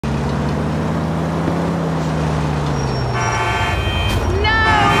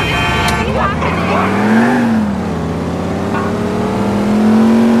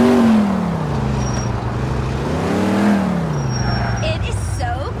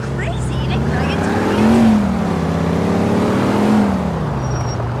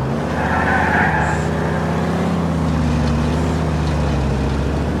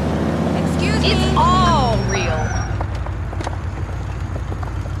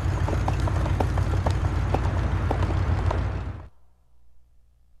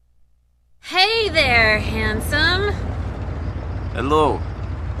Hello.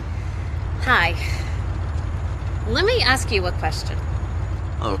 Hi. Let me ask you a question.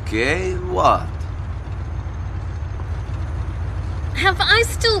 Okay, what? Have I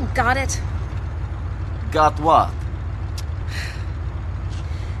still got it? Got what?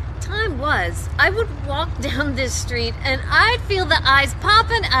 Time was, I would walk down this street and I'd feel the eyes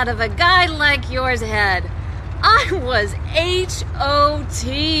popping out of a guy like yours head. I was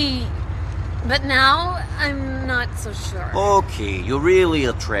H.O.T. But now, I'm not so sure. Okay, you're really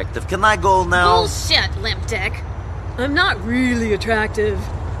attractive. Can I go now? Bullshit, limp dick. I'm not really attractive.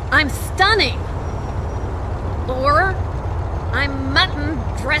 I'm stunning. Or, I'm mutton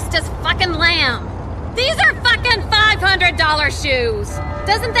dressed as fucking lamb. These are fucking $500 shoes.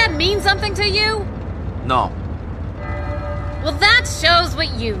 Doesn't that mean something to you? No. Well, that shows what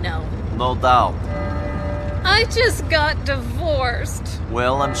you know. No doubt. I just got divorced.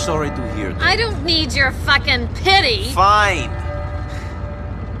 Well, I'm sorry to hear that. I don't need your fucking pity. Fine.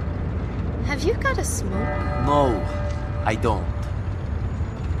 Have you got a smoke? No, I don't.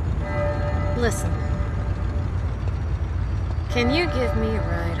 Listen. Can you give me a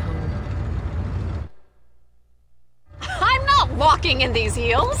ride home? I'm not walking in these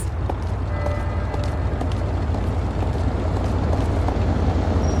heels.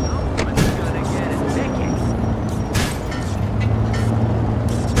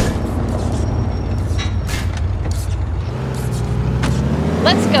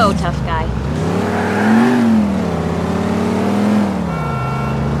 Let's go, tough guy.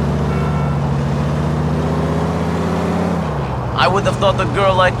 I would have thought a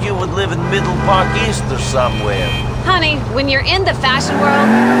girl like you would live in Middle Park East or somewhere. Honey, when you're in the fashion world,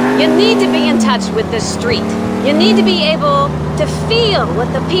 you need to be in touch with the street. You need to be able to feel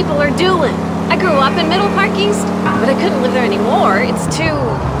what the people are doing. I grew up in Middle Park East, but I couldn't live there anymore. It's too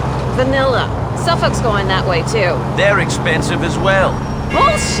vanilla. Suffolk's going that way, too. They're expensive as well.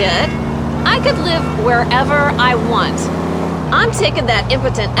 Bullshit! I could live wherever I want. I'm taking that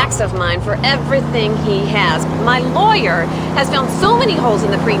impotent ex of mine for everything he has. My lawyer has found so many holes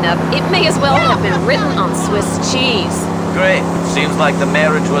in the prenup, it may as well have been written on Swiss cheese. Great. Seems like the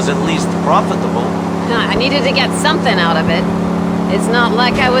marriage was at least profitable. I needed to get something out of it. It's not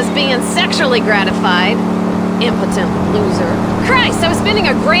like I was being sexually gratified. Impotent loser. Christ, I was spending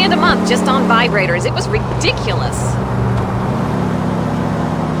 $1,000 a month just on vibrators. It was ridiculous.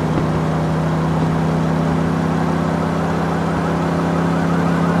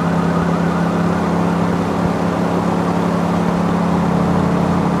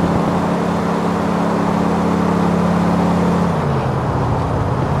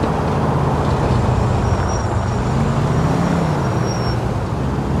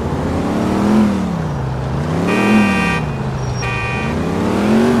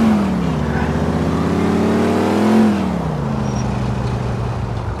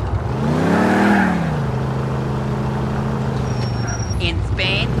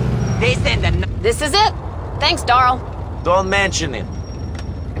 This is it. Thanks, Darl. Don't mention it.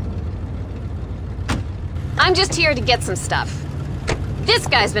 I'm just here to get some stuff. This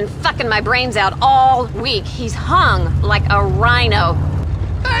guy's been fucking my brains out all week. He's hung like a rhino.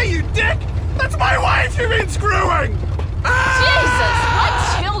 Hey, you dick! That's my wife you've been screwing! Jesus!